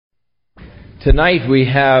Tonight we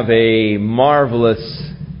have a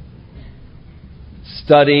marvelous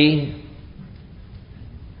study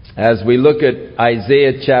as we look at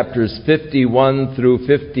Isaiah chapters 51 through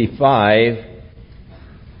 55,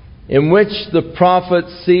 in which the prophet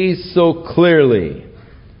sees so clearly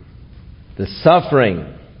the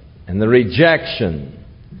suffering and the rejection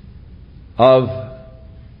of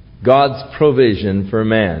God's provision for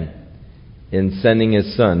man in sending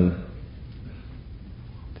His Son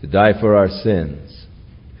to die for our sins.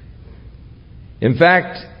 In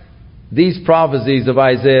fact, these prophecies of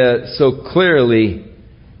Isaiah so clearly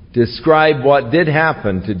describe what did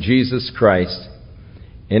happen to Jesus Christ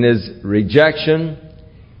in His rejection,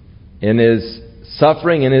 in His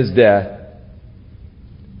suffering, in His death.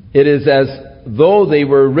 It is as though they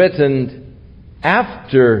were written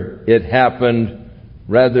after it happened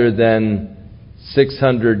rather than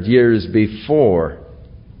 600 years before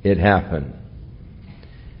it happened.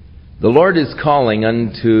 The Lord is calling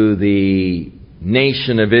unto the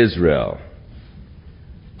nation of Israel,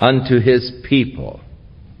 unto His people.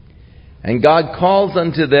 And God calls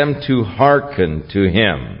unto them to hearken to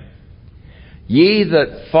Him. Ye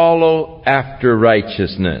that follow after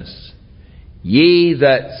righteousness, ye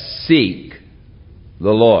that seek the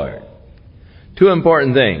Lord. Two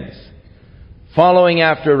important things. Following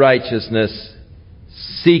after righteousness,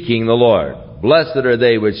 seeking the Lord. Blessed are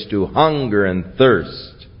they which do hunger and thirst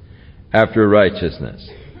after righteousness.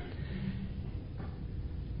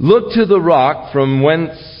 Look to the rock from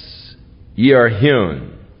whence ye are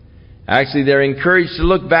hewn. Actually, they're encouraged to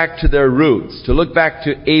look back to their roots, to look back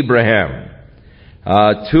to Abraham,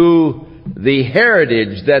 to the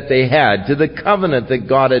heritage that they had, to the covenant that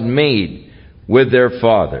God had made with their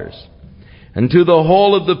fathers, and to the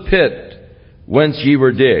hole of the pit whence ye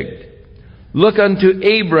were digged. Look unto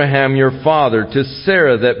Abraham your father, to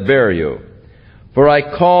Sarah that bare you. For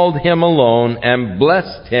I called him alone, and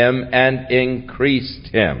blessed him, and increased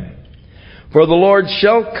him. For the Lord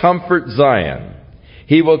shall comfort Zion.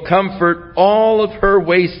 He will comfort all of her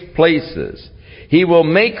waste places. He will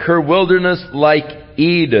make her wilderness like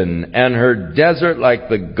Eden, and her desert like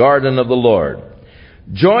the garden of the Lord.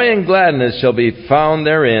 Joy and gladness shall be found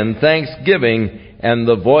therein, thanksgiving and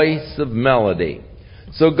the voice of melody.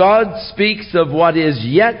 So God speaks of what is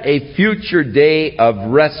yet a future day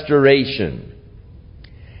of restoration,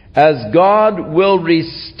 as God will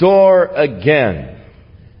restore again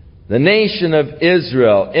the nation of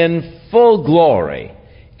Israel in full glory,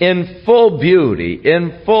 in full beauty,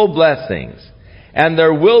 in full blessings. And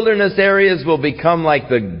their wilderness areas will become like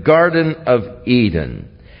the Garden of Eden,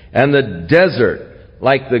 and the desert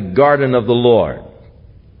like the garden of the Lord.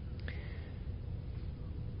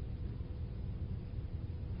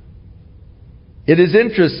 It is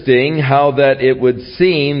interesting how that it would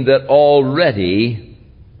seem that already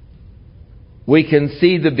we can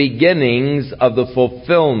see the beginnings of the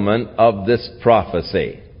fulfillment of this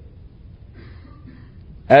prophecy.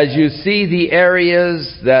 As you see the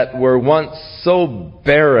areas that were once so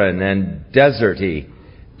barren and deserty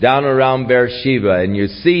down around Beersheba, and you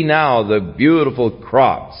see now the beautiful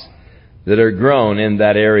crops that are grown in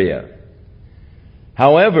that area.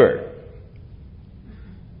 However,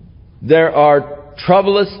 there are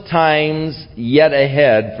troublous times yet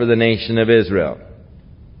ahead for the nation of Israel.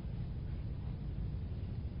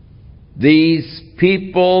 These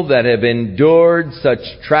people that have endured such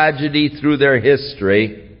tragedy through their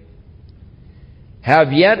history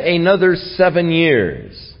have yet another 7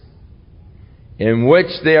 years in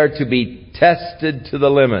which they are to be tested to the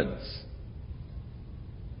limits.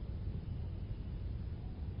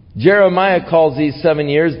 Jeremiah calls these 7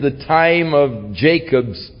 years the time of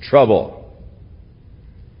Jacob's trouble.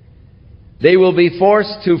 They will be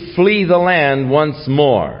forced to flee the land once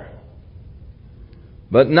more,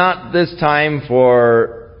 but not this time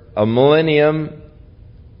for a millennium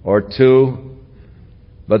or two,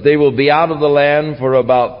 but they will be out of the land for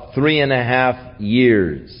about 3.5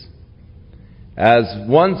 years, as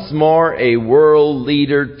once more a world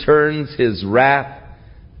leader turns his wrath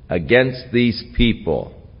against these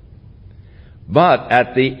people. But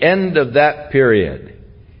at the end of that period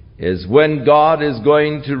is when God is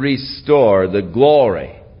going to restore the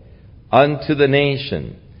glory unto the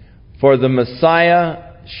nation. For the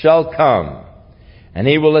Messiah shall come, and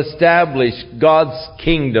He will establish God's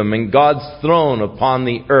kingdom and God's throne upon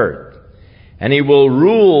the earth. And He will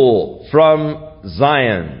rule from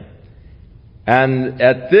Zion. And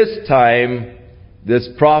at this time, this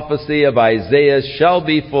prophecy of Isaiah shall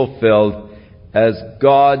be fulfilled as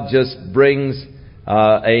God just brings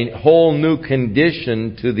a whole new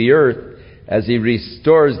condition to the earth as He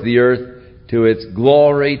restores the earth to its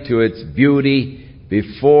glory, to its beauty,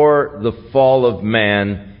 before the fall of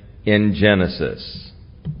man in Genesis.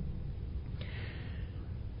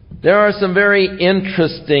 There are some very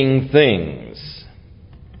interesting things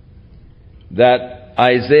that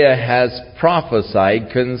Isaiah has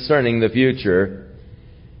prophesied concerning the future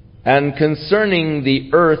and concerning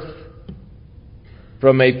the earth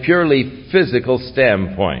from a purely physical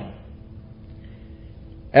standpoint.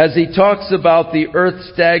 As he talks about the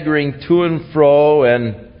earth staggering to and fro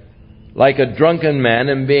and like a drunken man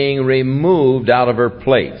and being removed out of her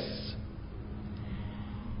place.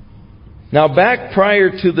 Now, back prior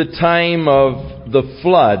to the time of the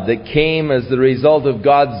flood that came as the result of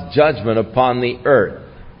God's judgment upon the earth,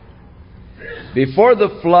 before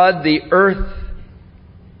the flood, the earth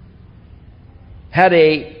had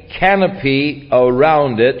a canopy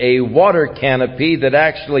around it, a water canopy that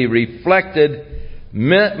actually reflected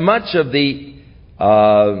much of the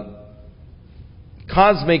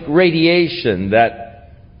cosmic radiation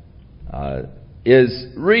that is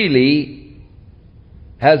really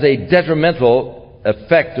has a detrimental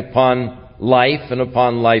effect upon life and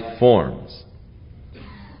upon life forms.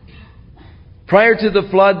 Prior to the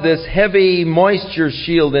flood, this heavy moisture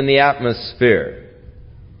shield in the atmosphere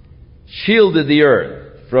shielded the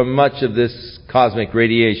earth from much of this cosmic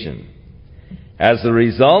radiation. As a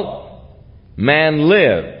result, man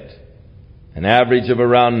lived an average of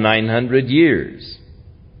around 900 years.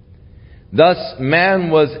 Thus, man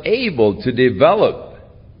was able to develop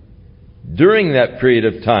during that period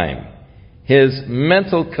of time his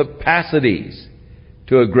mental capacities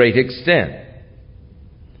to a great extent.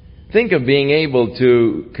 Think of being able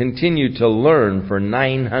to continue to learn for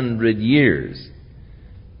 900 years.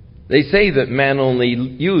 They say that man only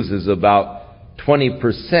uses about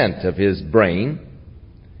 20% of his brain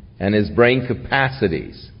and his brain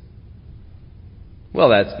capacities. Well,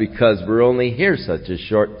 that's because we're only here such a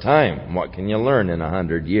short time. What can you learn in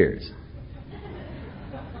 100 years?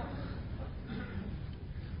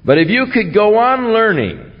 But if you could go on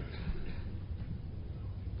learning,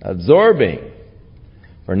 absorbing,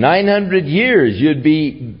 for 900 years, you'd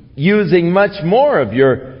be using much more of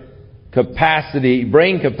your capacity,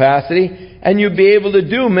 brain capacity, and you'd be able to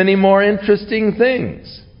do many more interesting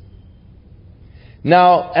things.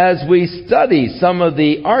 Now, as we study some of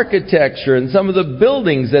the architecture and some of the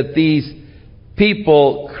buildings that these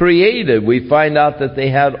people created, we find out that they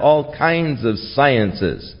had all kinds of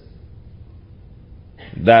sciences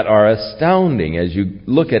that are astounding as you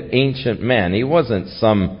look at ancient man. He wasn't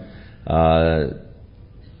some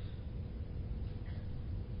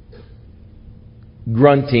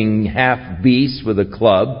grunting half-beast with a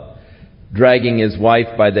club, dragging his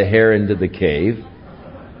wife by the hair into the cave.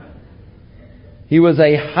 He was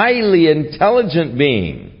a highly intelligent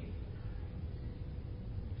being,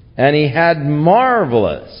 and he had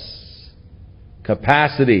marvelous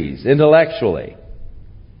capacities intellectually.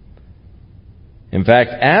 In fact,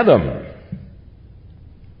 Adam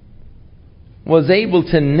was able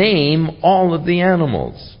to name all of the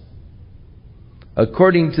animals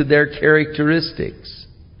according to their characteristics.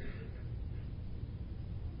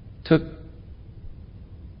 Took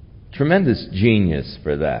tremendous genius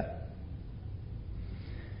for that.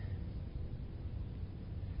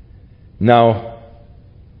 Now,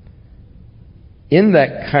 in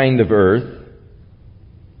that kind of earth,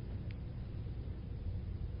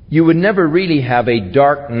 you would never really have a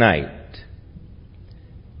dark night,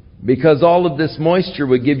 because all of this moisture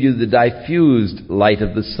would give you the diffused light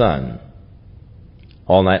of the sun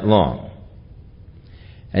all night long.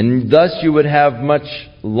 And thus you would have much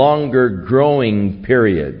longer growing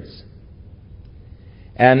periods.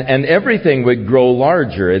 And everything would grow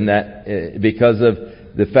larger in that because of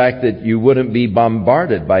the fact that you wouldn't be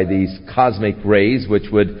bombarded by these cosmic rays,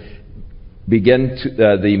 which would begin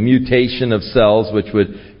the mutation of cells, which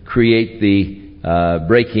would create the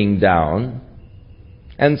breaking down.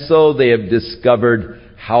 And so they have discovered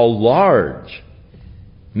how large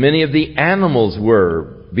many of the animals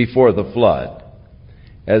were before the flood.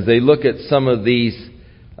 As they look at some of these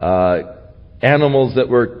animals that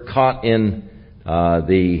were caught in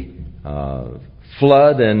the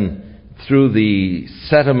flood and through the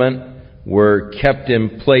sediment were kept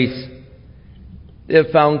in place, they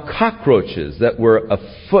have found cockroaches that were a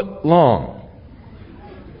foot long.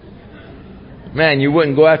 Man, you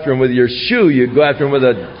wouldn't go after them with your shoe, you'd go after them with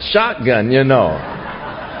a shotgun, you know.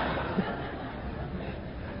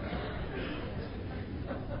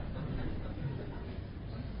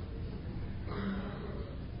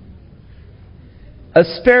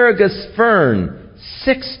 Asparagus fern,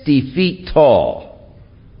 60 feet tall.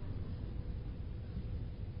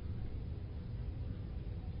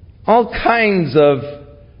 All kinds of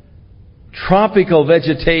tropical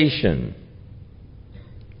vegetation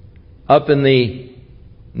up in the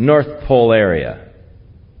North Pole area.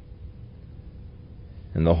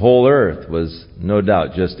 And the whole earth was no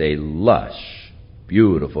doubt just a lush,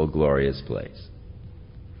 beautiful, glorious place.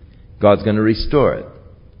 God's going to restore it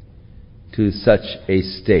to such a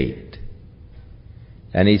state.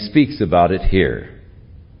 And He speaks about it here.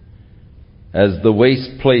 As the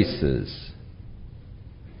waste places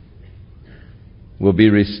will be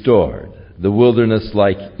restored, the wilderness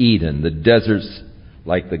like Eden, the deserts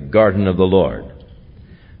like the garden of the Lord.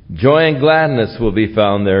 Joy and gladness will be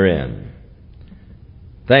found therein.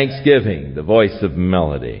 Thanksgiving, the voice of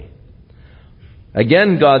melody.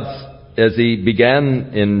 Again, God, as He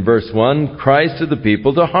began in verse 1, cries to the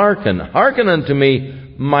people to hearken. Hearken unto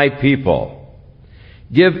me, my people.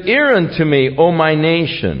 Give ear unto me, O my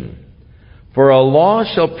nation. For a law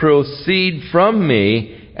shall proceed from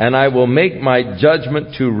me, and I will make my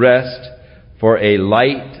judgment to rest for a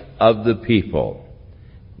light of the people.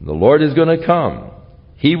 The Lord is going to come.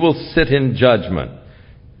 He will sit in judgment,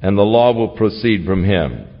 and the law will proceed from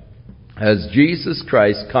Him. As Jesus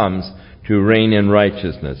Christ comes to reign in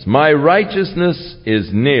righteousness. My righteousness is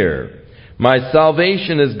near. My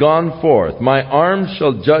salvation is gone forth. My arm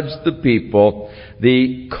shall judge the people.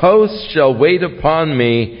 The coast shall wait upon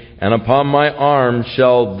me, and upon my arm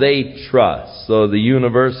shall they trust. So the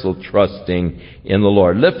universal trusting in the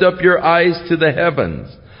Lord. Lift up your eyes to the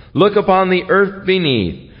heavens. Look upon the earth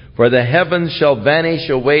beneath. For the heavens shall vanish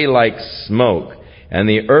away like smoke, and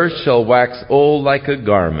the earth shall wax old like a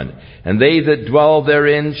garment. And they that dwell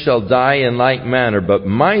therein shall die in like manner. But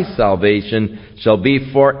my salvation shall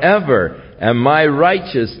be forever, and my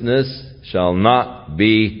righteousness shall not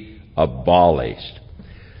be abolished.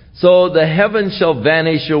 So the heavens shall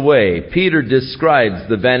vanish away. Peter describes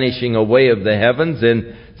the vanishing away of the heavens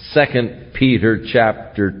in 2 Peter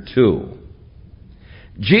chapter 2.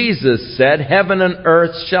 Jesus said, heaven and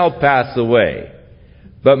earth shall pass away,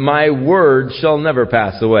 but my word shall never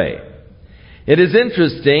pass away. It is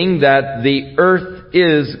interesting that the earth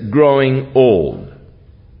is growing old.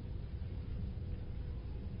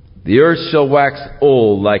 The earth shall wax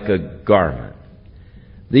old like a garment.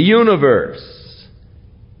 The universe,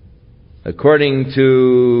 according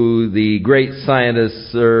to the great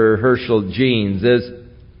scientist Sir Herschel Jeans, is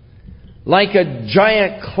like a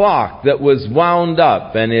giant clock that was wound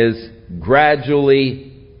up and is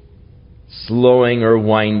gradually slowing or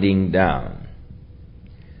winding down.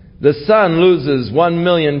 The sun loses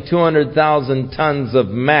 1,200,000 tons of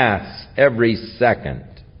mass every second.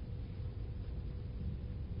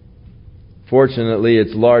 Fortunately,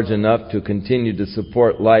 it's large enough to continue to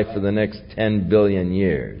support life for the next 10 billion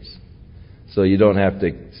years. So you don't have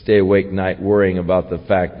to stay awake night worrying about the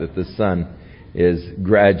fact that the sun is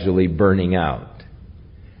gradually burning out.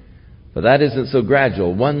 But that isn't so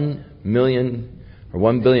gradual.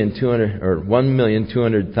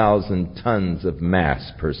 1,200,000 tons of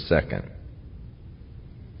mass per second.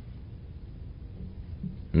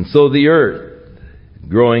 And so the earth,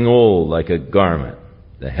 growing old like a garment.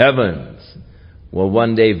 The heavens will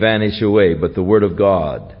one day vanish away, but the Word of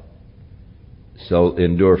God shall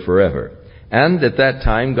endure forever. And at that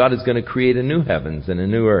time, God is going to create a new heavens and a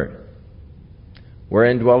new earth,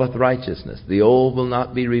 wherein dwelleth righteousness. The old will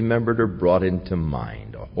not be remembered or brought into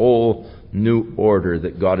mind. A whole new order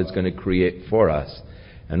that God is going to create for us.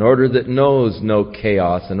 An order that knows no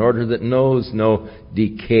chaos. An order that knows no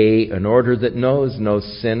decay. An order that knows no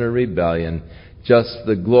sin or rebellion. Just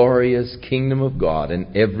the glorious kingdom of God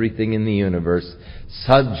and everything in the universe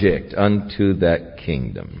subject unto that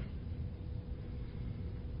kingdom.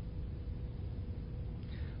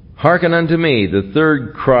 Hearken unto me, the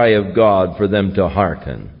third cry of God for them to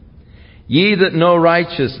hearken. Ye that know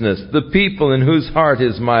righteousness, the people in whose heart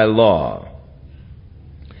is my law.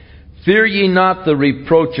 Fear ye not the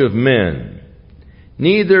reproach of men,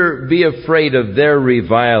 neither be afraid of their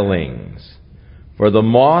revilings. For the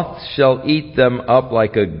moth shall eat them up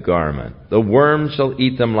like a garment, the worm shall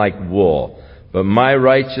eat them like wool. But my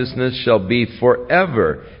righteousness shall be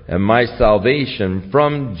forever, and my salvation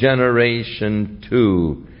from generation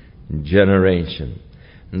to generation.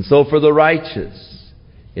 And so for the righteous,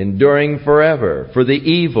 enduring forever, for the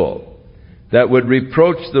evil that would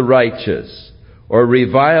reproach the righteous or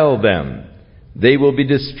revile them, they will be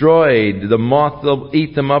destroyed. The moth will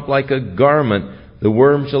eat them up like a garment. The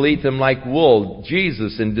worm shall eat them like wool.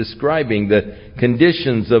 Jesus, in describing the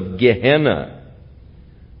conditions of Gehenna,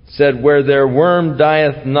 said, where their worm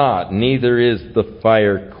dieth not, neither is the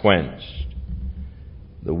fire quenched.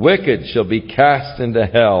 The wicked shall be cast into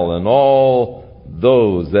hell, and all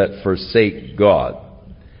those that forsake God.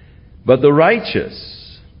 But the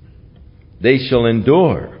righteous, They shall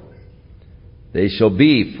endure. They shall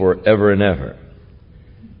be forever and ever.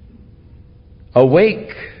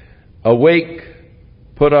 Awake, awake,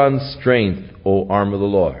 put on strength, O arm of the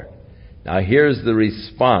Lord. Now here's the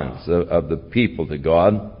response of the people to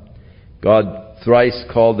God. God thrice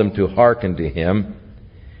called them to hearken to Him.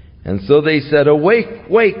 And so they said, awake,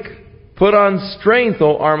 wake, put on strength,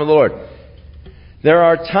 O arm of the Lord. There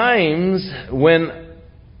are times when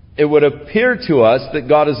it would appear to us that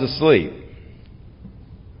God is asleep.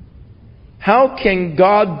 How can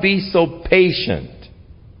God be so patient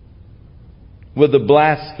with the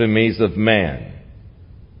blasphemies of man?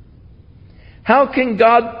 How can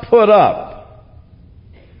God put up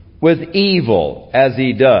with evil as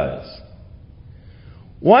He does?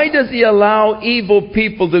 Why does He allow evil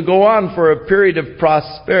people to go on for a period of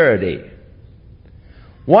prosperity?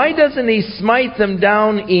 Why doesn't He smite them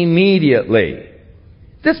down immediately?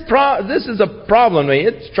 This is a problem to me.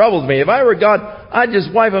 It troubles me. If I were God, I'd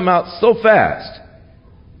just wipe them out so fast.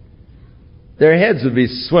 Their heads would be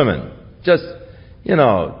swimming. Just,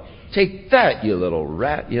 take that, you little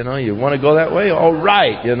rat. You want to go that way? All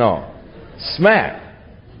right, Smack.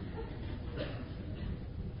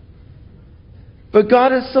 But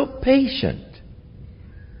God is so patient.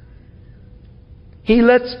 He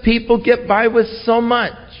lets people get by with so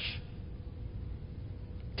much.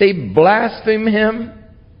 They blaspheme Him.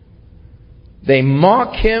 They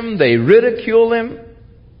mock Him. They ridicule Him.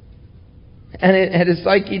 And it's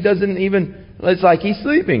like He doesn't even, it's like He's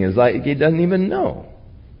sleeping. It's like He doesn't even know.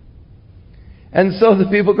 And so the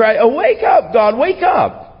people cry, oh, wake up, God, wake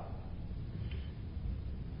up.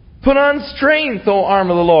 Put on strength, O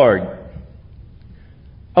arm of the Lord.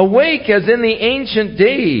 Awake as in the ancient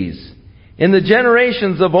days, in the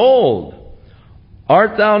generations of old.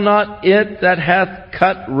 Art thou not it that hath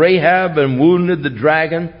cut Rahab and wounded the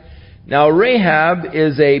dragon? Now Rahab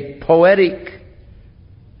is a poetic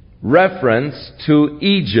reference to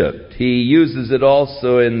Egypt. He uses it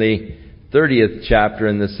also in the 30th chapter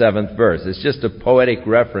in the 7th verse. It's just a poetic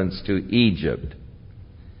reference to Egypt.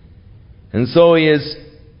 And so he is,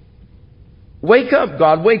 wake up,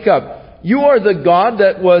 God, wake up. You are the God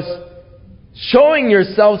that was showing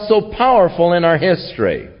yourself so powerful in our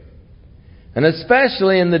history. And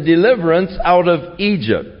especially in the deliverance out of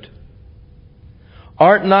Egypt.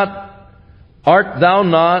 Art thou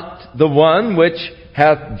not the one which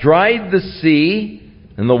hath dried the sea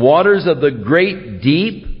and the waters of the great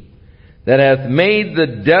deep, that hath made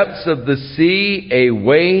the depths of the sea a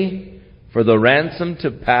way for the ransom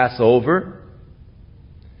to pass over?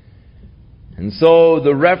 And so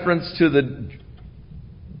the reference to the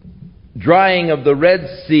drying of the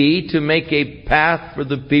Red Sea to make a path for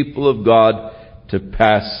the people of God to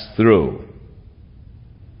pass through.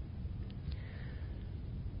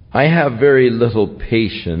 I have very little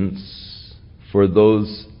patience for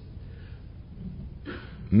those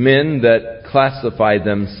men that classify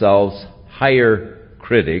themselves higher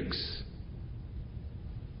critics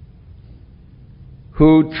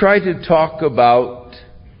who try to talk about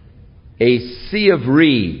a sea of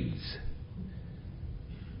reeds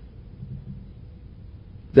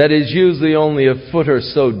that is usually only a foot or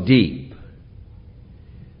so deep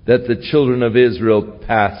that the children of Israel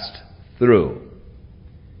passed through.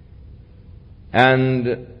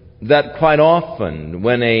 And that quite often,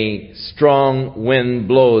 when a strong wind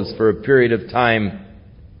blows for a period of time,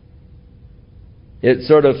 it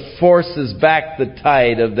sort of forces back the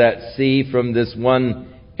tide of that sea from this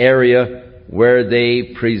one area where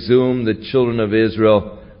they presume the children of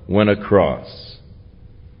Israel went across.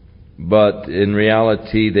 But in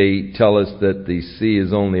reality, they tell us that the sea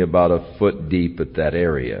is only about a foot deep at that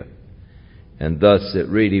area. And thus, it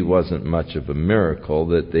really wasn't much of a miracle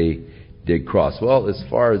that they did cross. Well, as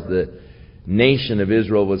far as the nation of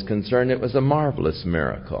Israel was concerned, it was a marvelous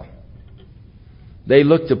miracle. They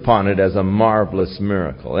looked upon it as a marvelous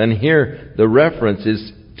miracle. And here, the reference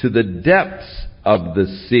is to the depths of the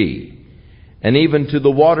sea, and even to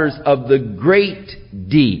the waters of the great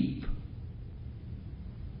deep.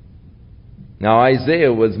 Now,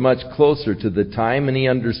 Isaiah was much closer to the time, and he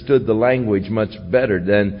understood the language much better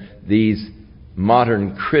than these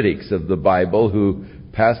modern critics of the Bible who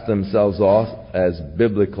pass themselves off as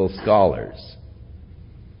biblical scholars.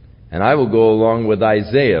 And I will go along with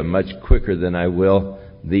Isaiah much quicker than I will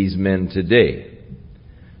these men today.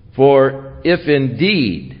 For if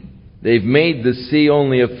indeed they've made the sea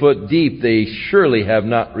only a foot deep, they surely have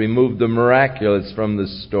not removed the miraculous from the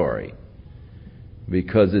story.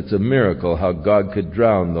 Because it's a miracle how God could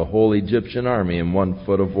drown the whole Egyptian army in 1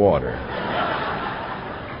 foot of water.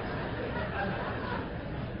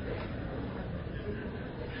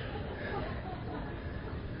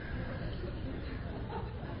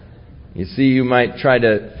 You see, you might try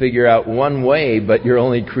to figure out one way, but you're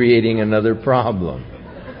only creating another problem.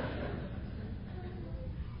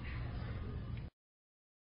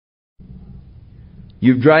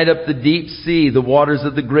 You've dried up the deep sea, the waters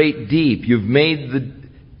of the great deep. You've made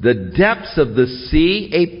the depths of the sea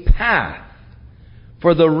a path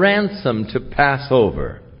for the ransomed to pass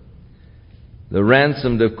over. The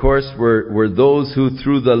ransomed, of course, were those who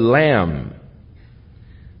through the Lamb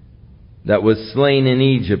that was slain in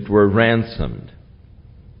Egypt were ransomed.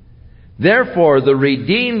 Therefore, the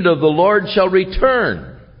redeemed of the Lord shall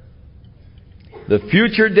return. The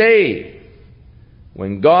future day,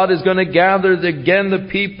 when God is going to gather again the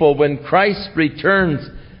people, when Christ returns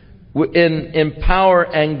in power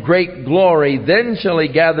and great glory, then shall He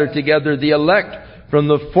gather together the elect from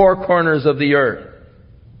the four corners of the earth.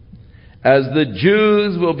 As the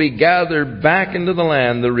Jews will be gathered back into the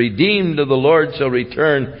land, the redeemed of the Lord shall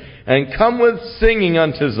return and come with singing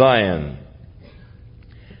unto Zion.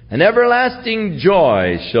 An everlasting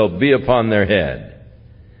joy shall be upon their head.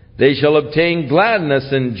 They shall obtain gladness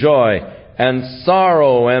and joy, and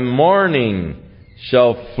sorrow and mourning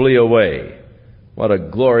shall flee away. What a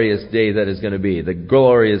glorious day that is going to be. The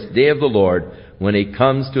glorious day of the Lord when He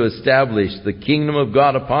comes to establish the kingdom of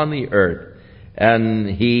God upon the earth. And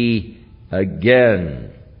He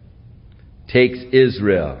again takes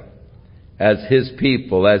Israel as His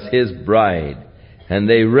people, as His bride, and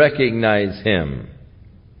they recognize Him.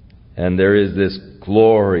 And there is this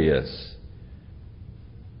glorious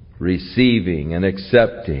receiving and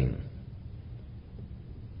accepting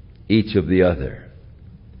each of the other.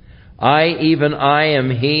 I, even I, am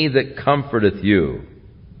He that comforteth you.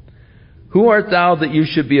 Who art thou that you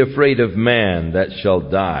should be afraid of man that shall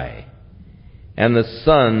die, and the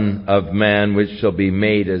Son of Man which shall be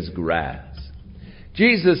made as grass?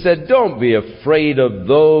 Jesus said, don't be afraid of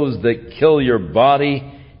those that kill your body,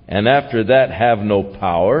 and after that have no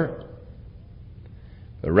power.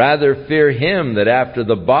 But rather fear Him that after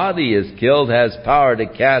the body is killed has power to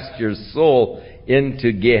cast your soul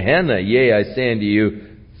into Gehenna. Yea, I say unto you,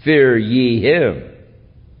 fear ye Him.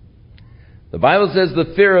 The Bible says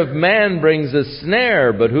the fear of man brings a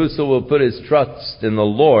snare, but whoso will put his trust in the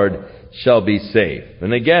Lord shall be safe.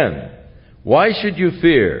 And again, why should you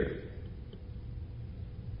fear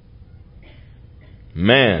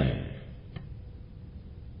man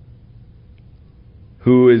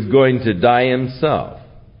who is going to die himself?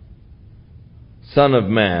 Son of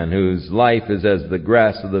man, whose life is as the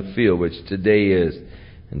grass of the field, which today is,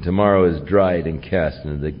 and tomorrow is dried and cast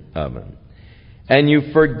into the oven. And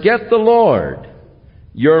you forget the Lord,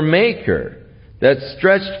 your Maker, that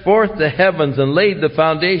stretched forth the heavens and laid the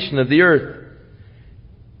foundation of the earth,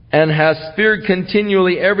 and hast feared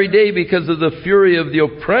continually every day because of the fury of the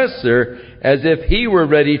oppressor, as if he were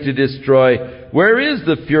ready to destroy. Where is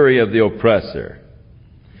the fury of the oppressor?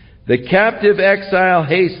 The captive exile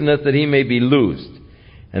hasteneth that he may be loosed,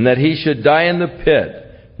 and that he should die in the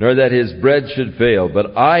pit, nor that his bread should fail.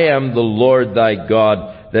 But I am the Lord thy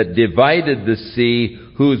God, that divided the sea,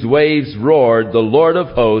 whose waves roared. The Lord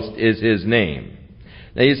of hosts is His name.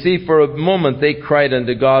 Now you see, for a moment they cried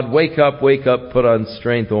unto God, wake up, put on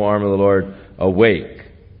strength, O arm of the Lord, awake.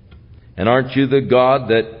 And aren't you the God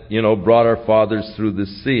that, brought our fathers through the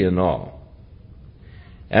sea and all?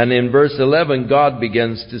 And in verse 11, God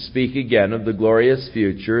begins to speak again of the glorious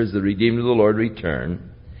future as the redeemed of the Lord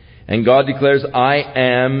return. And God declares, I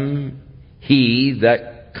am He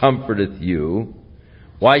that comforteth you.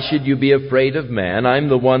 Why should you be afraid of man? I'm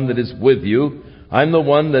the one that is with you. I'm the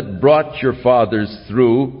one that brought your fathers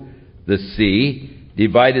through the sea,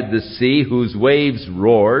 divided the sea, whose waves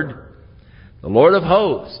roared. The Lord of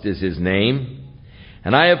hosts is His name.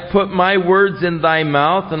 And I have put my words in thy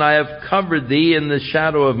mouth, and I have covered thee in the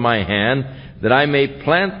shadow of my hand, that I may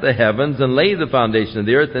plant the heavens and lay the foundation of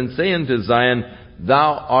the earth, and say unto Zion,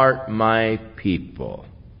 thou art my people.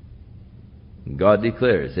 And God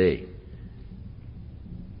declares, hey,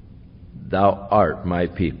 thou art my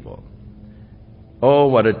people. Oh,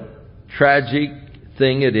 what a tragic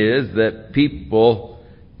thing it is that people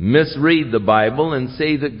misread the Bible and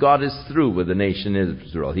say that God is through with the nation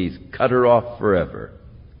Israel. He's cut her off forever.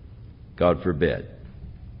 God forbid.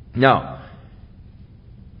 Now,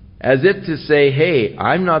 as if to say, hey,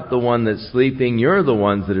 I'm not the one that's sleeping, you're the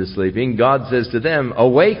ones that are sleeping, God says to them,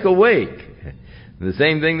 awake, awake. The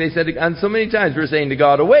same thing they said, and so many times we're saying to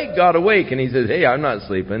God, awake, and He says, hey, I'm not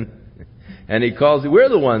sleeping. And He calls, we're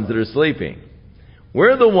the ones that are sleeping.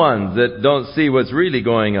 We're the ones that don't see what's really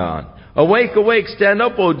going on. Awake, awake, stand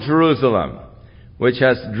up, O Jerusalem, which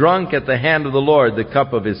hast drunk at the hand of the Lord the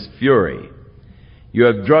cup of His fury. You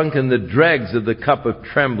have drunken the dregs of the cup of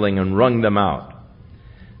trembling and wrung them out.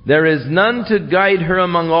 There is none to guide her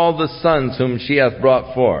among all the sons whom she hath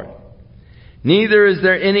brought forth. Neither is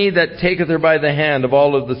there any that taketh her by the hand of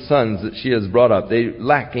all of the sons that she has brought up. They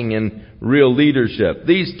lacking in real leadership.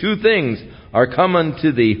 These two things are come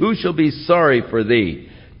unto thee. Who shall be sorry for thee?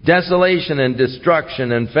 Desolation and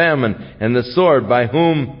destruction and famine and the sword. By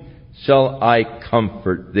whom shall I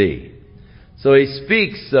comfort thee? So he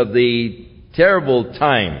speaks of the terrible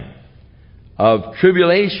time of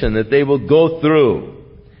tribulation that they will go through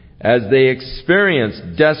as they experience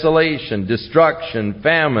desolation, destruction,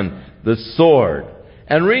 famine, the sword.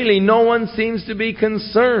 And really no one seems to be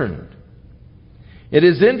concerned. It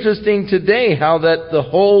is interesting today how that the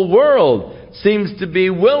whole world seems to be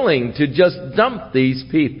willing to just dump these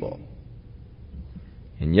people.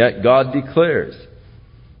 And yet God declares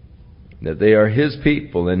that they are His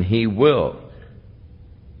people and He will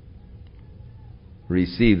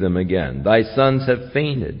receive them again. Thy sons have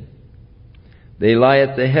fainted. They lie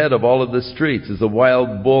at the head of all of the streets as a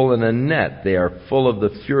wild bull in a net. They are full of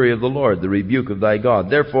the fury of the Lord, the rebuke of thy God.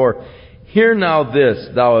 Therefore, hear now this,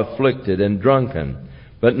 thou afflicted and drunken,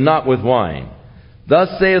 but not with wine. Thus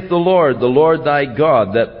saith the Lord thy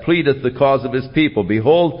God, that pleadeth the cause of His people.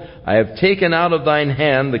 Behold, I have taken out of thine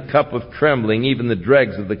hand the cup of trembling, even the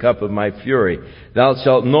dregs of the cup of my fury. Thou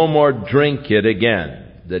shalt no more drink it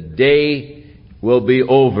again. The day will be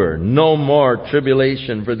over. No more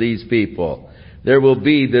tribulation for these people. There will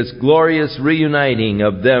be this glorious reuniting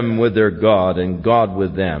of them with their God, and God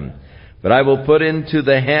with them. But I will put into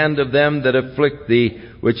the hand of them that afflict thee,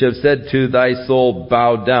 which have said to thy soul,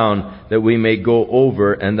 bow down, that we may go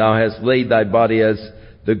over, and thou hast laid thy body as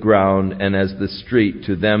the ground, and as the street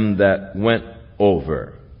to them that went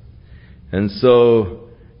over. And so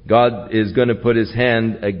God is going to put His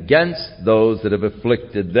hand against those that have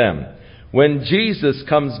afflicted them. When Jesus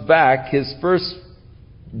comes back, His first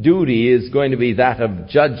duty is going to be that of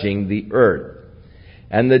judging the earth.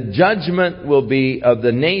 And the judgment will be of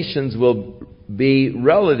the nations will be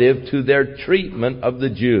relative to their treatment of the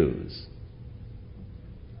Jews.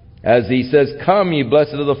 As He says, come ye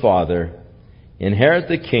blessed of the Father, inherit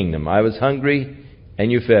the kingdom. I was hungry and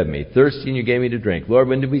you fed me, thirsty and you gave me to drink. Lord,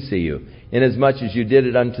 when did we see you? Inasmuch as you did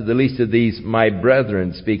it unto the least of these my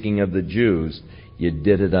brethren, speaking of the Jews, you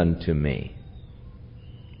did it unto me.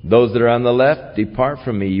 Those that are on the left, depart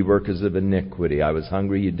from me, ye workers of iniquity. I was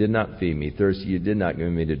hungry, you did not feed me. Thirsty, you did not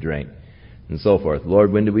give me to drink. And so forth.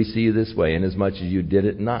 Lord, when did we see you this way? Inasmuch as you did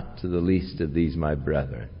it not to the least of these my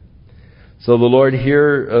brethren. So the Lord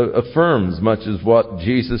here affirms much as what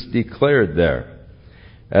Jesus declared there.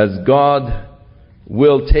 As God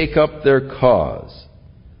will take up their cause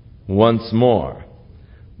once more.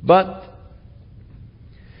 But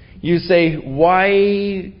you say,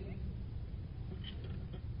 why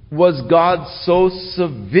was God so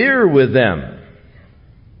severe with them?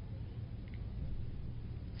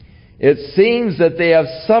 It seems that they have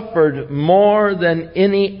suffered more than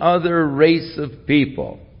any other race of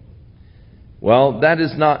people. Well, that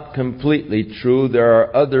is not completely true. There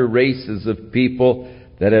are other races of people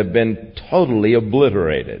that have been totally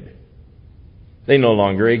obliterated. They no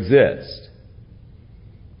longer exist.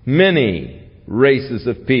 Many races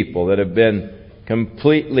of people that have been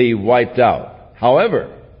completely wiped out.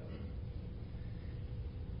 However,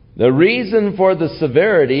 the reason for the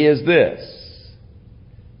severity is this.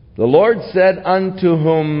 The Lord said, unto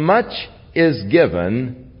whom much is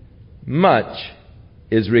given, much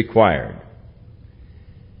is required.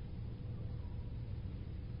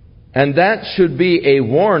 And that should be a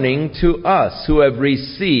warning to us who have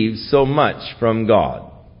received so much from God.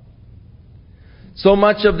 So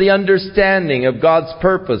much of the understanding of God's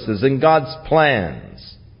purposes and God's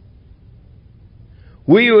plans.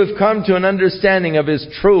 We who have come to an understanding of His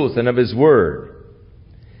truth and of His Word.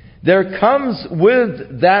 There comes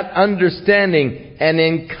with that understanding an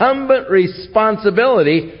incumbent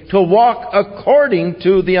responsibility to walk according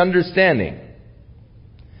to the understanding.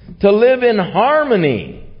 To live in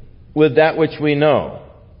harmony with that which we know.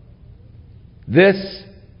 This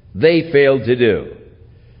they failed to do.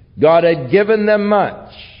 God had given them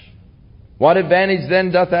much. What advantage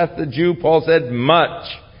then doth hath the Jew? Paul said, much,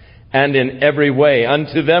 and in every way.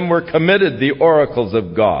 Unto them were committed the oracles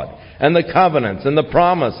of God, and the covenants, and the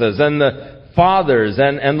promises, and the fathers,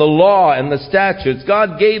 and the law, and the statutes.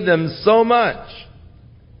 God gave them so much.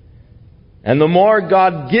 And the more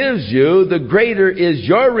God gives you, the greater is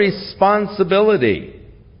your responsibility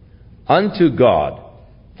unto God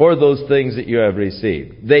for those things that you have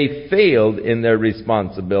received. They failed in their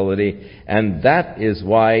responsibility, and that is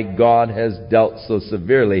why God has dealt so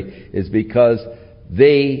severely, is because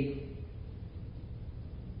they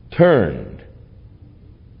turned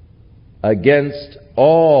against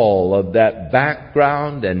all of that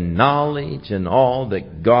background and knowledge and all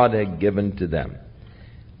that God had given to them.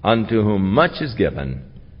 Unto whom much is given,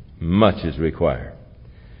 much is required.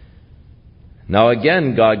 Now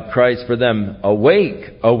again God cries for them,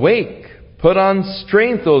 awake, awake, put on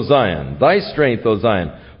strength, O Zion, thy strength, O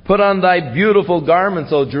Zion. Put on thy beautiful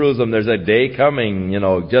garments, O Jerusalem. There's a day coming,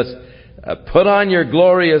 just put on your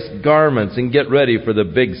glorious garments and get ready for the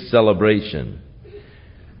big celebration.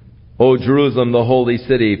 O Jerusalem, the holy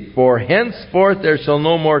city, for henceforth there shall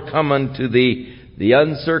no more come unto thee the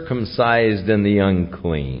uncircumcised and the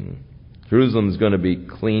unclean. Jerusalem's going to be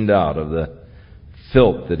cleaned out of the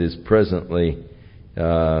filth that is presently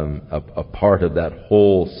a part of that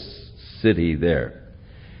whole city there.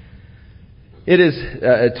 It is,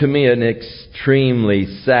 to me, an extremely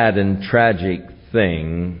sad and tragic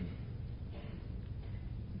thing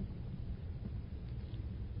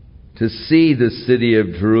to see the city of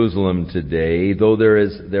Jerusalem today, though there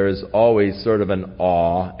is always sort of an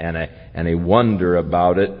awe and a wonder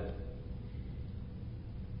about it.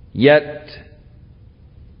 Yet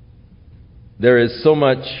there is so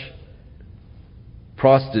much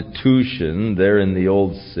prostitution there in the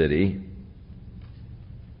old city,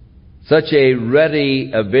 such a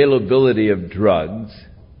ready availability of drugs.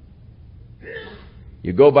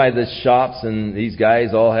 You go by the shops and these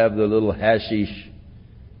guys all have the little hashish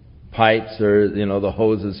pipes or, the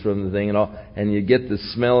hoses from the thing and all, and you get the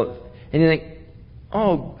smell, and you think,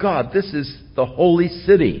 oh God, this is the holy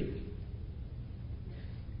city.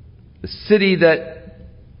 The city that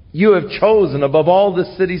you have chosen above all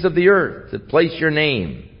the cities of the earth to place your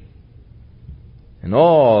name. And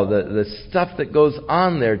all the stuff that goes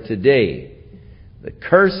on there today. The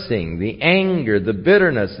cursing, the anger, the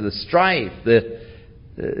bitterness, the strife,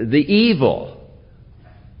 the evil.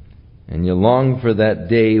 And you long for that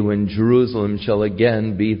day when Jerusalem shall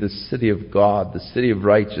again be the city of God, the city of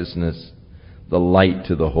righteousness, the light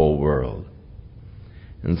to the whole world.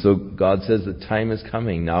 And so God says the time is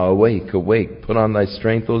coming. Now awake, awake, put on thy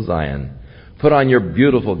strength, O Zion. Put on your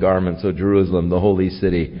beautiful garments, O Jerusalem, the holy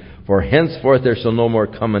city. For henceforth there shall no more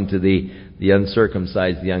come unto thee the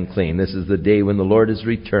uncircumcised, the unclean. This is the day when the Lord is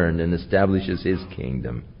returned and establishes His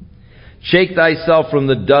kingdom. Shake thyself from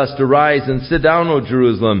the dust, arise and sit down, O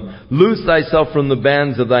Jerusalem. Loose thyself from the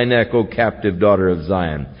bands of thy neck, O captive daughter of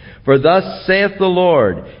Zion. For thus saith the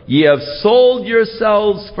Lord, ye have sold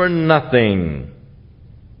yourselves for nothing,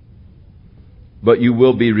 but you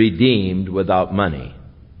will be redeemed without money.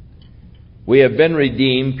 We have been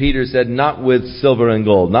redeemed, Peter said, not with silver and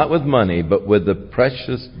gold, not with money, but with the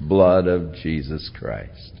precious blood of Jesus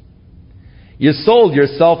Christ. You sold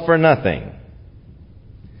yourself for nothing.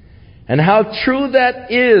 And how true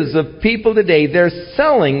that is of people today. They're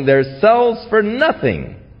selling themselves for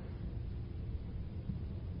nothing.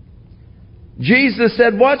 Jesus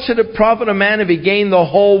said, what should it profit a man if he gained the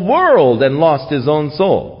whole world and lost his own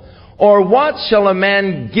soul? Or what shall a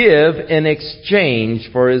man give in exchange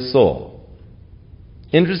for his soul?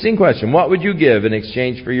 Interesting question. What would you give in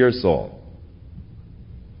exchange for your soul?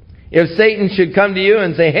 If Satan should come to you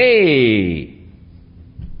and say, hey,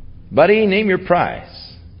 buddy, name your price.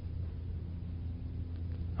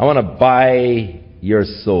 I want to buy your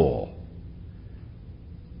soul.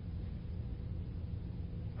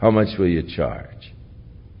 How much will you charge?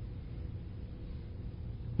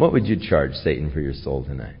 What would you charge Satan for your soul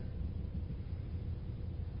tonight?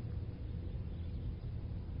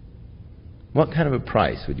 What kind of a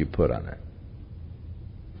price would you put on it?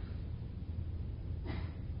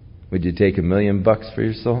 Would you take $1 million for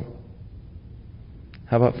your soul?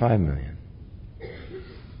 How about $5 million?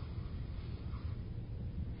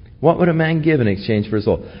 What would a man give in exchange for his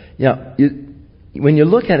soul? When you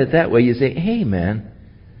look at it that way, you say, hey man,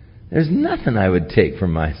 there's nothing I would take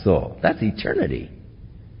from my soul. That's eternity.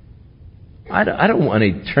 I don't want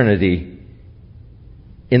eternity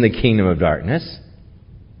in the kingdom of darkness.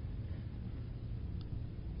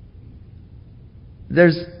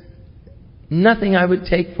 There's nothing I would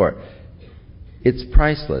take for it. It's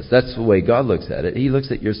priceless. That's the way God looks at it. He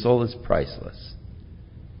looks at your soul as priceless.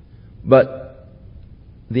 But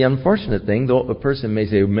the unfortunate thing, though a person may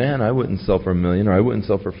say, man, I wouldn't sell for $1 million or I wouldn't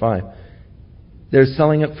sell for $5 million. They're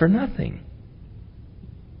selling it for nothing.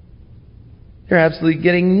 They're absolutely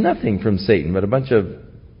getting nothing from Satan but a bunch of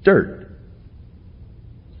dirt.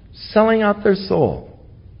 Selling out their soul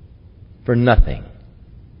for nothing.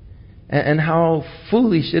 And how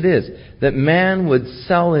foolish it is that man would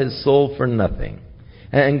sell his soul for nothing.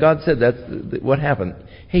 And God said that's what happened.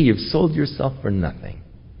 Hey, you've sold yourself for nothing.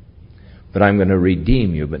 But I'm going to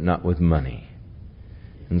redeem you, but not with money.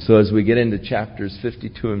 And so as we get into chapters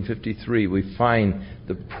 52 and 53, we find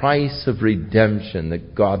the price of redemption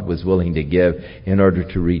that God was willing to give in order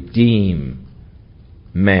to redeem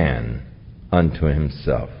man unto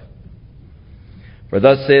himself. For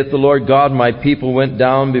thus saith the Lord God, my people went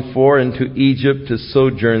down before into Egypt to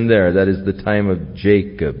sojourn there. That is the time of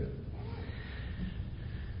Jacob.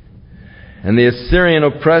 And the Assyrian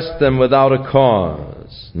oppressed them without a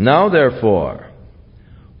cause. Now therefore,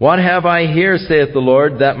 what have I here, saith the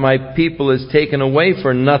Lord, that my people is taken away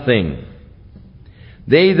for nothing?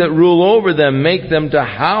 They that rule over them make them to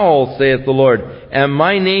howl, saith the Lord, and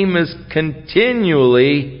my name is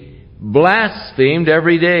continually blasphemed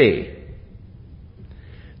every day.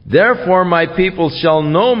 Therefore my people shall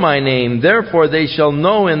know my name, therefore they shall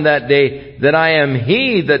know in that day that I am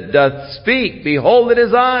He that doth speak. Behold, it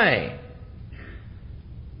is I.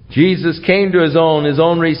 Jesus came to His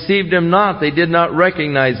own received Him not. They did not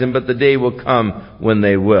recognize Him, but the day will come when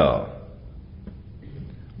they will.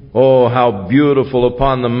 Oh, how beautiful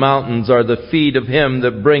upon the mountains are the feet of Him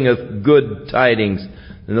that bringeth good tidings.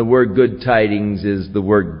 And the word good tidings is the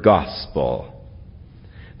word gospel.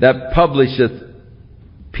 That publisheth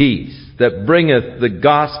peace, that bringeth the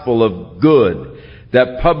gospel of good,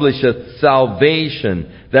 that publisheth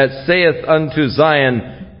salvation, that saith unto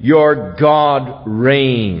Zion, your God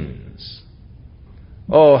reigns.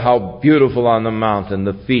 Oh, how beautiful on the mountain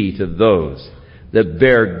the feet of those that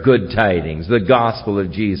bear good tidings, the gospel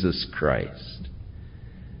of Jesus Christ,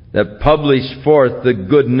 that publish forth the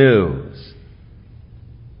good news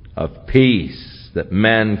of peace that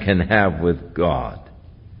man can have with God,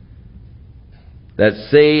 that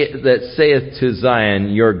saith to Zion,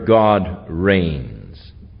 your God reigns.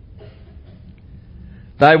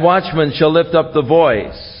 Thy watchmen shall lift up the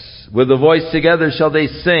voice. With the voice together shall they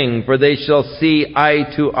sing, for they shall see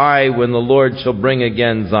eye to eye when the Lord shall bring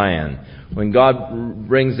again Zion. When God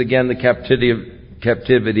brings again the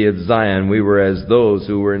captivity of Zion, we were as those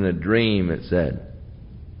who were in a dream, it said.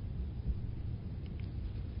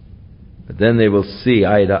 But then they will see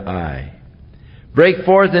eye to eye. Break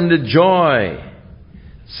forth into joy.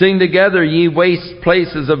 Sing together, ye waste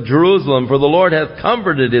places of Jerusalem, for the Lord hath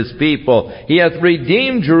comforted His people. He hath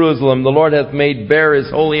redeemed Jerusalem. The Lord hath made bare His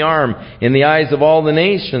holy arm in the eyes of all the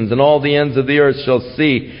nations, and all the ends of the earth shall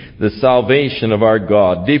see the salvation of our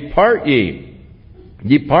God. Depart ye,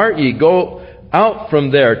 go out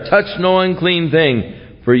from there. Touch no unclean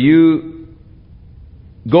thing, for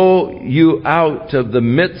go you out of the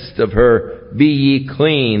midst of her. Be ye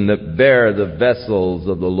clean that bear the vessels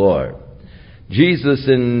of the Lord. Jesus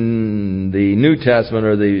in the New Testament,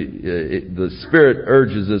 or the Spirit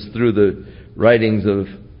urges us through the writings of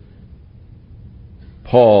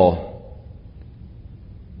Paul,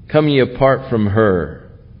 come ye apart from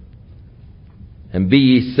her, and be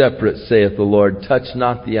ye separate, saith the Lord. Touch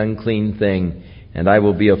not the unclean thing, and I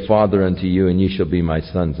will be a father unto you, and ye shall be my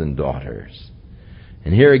sons and daughters.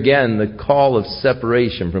 And here again, the call of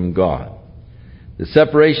separation from God. The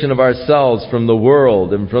separation of ourselves from the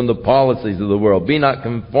world and from the policies of the world. Be not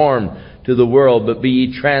conformed to the world, but be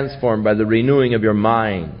ye transformed by the renewing of your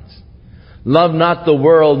minds. Love not the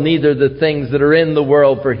world, neither the things that are in the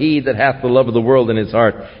world, for he that hath the love of the world in his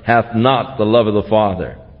heart hath not the love of the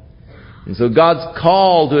Father. And so God's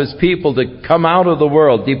call to His people to come out of the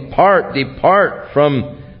world. Depart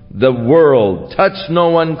from the world. Touch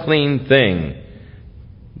no unclean thing.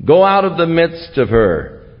 Go out of the midst of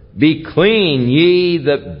her. Be clean, ye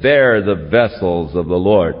that bear the vessels of the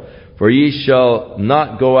Lord. For ye shall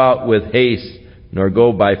not go out with haste, nor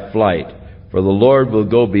go by flight. For the Lord will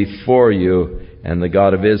go before you, and the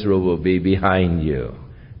God of Israel will be behind you.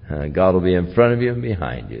 God will be in front of you and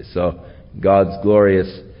behind you. So God's glorious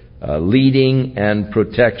leading and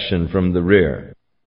protection from the rear.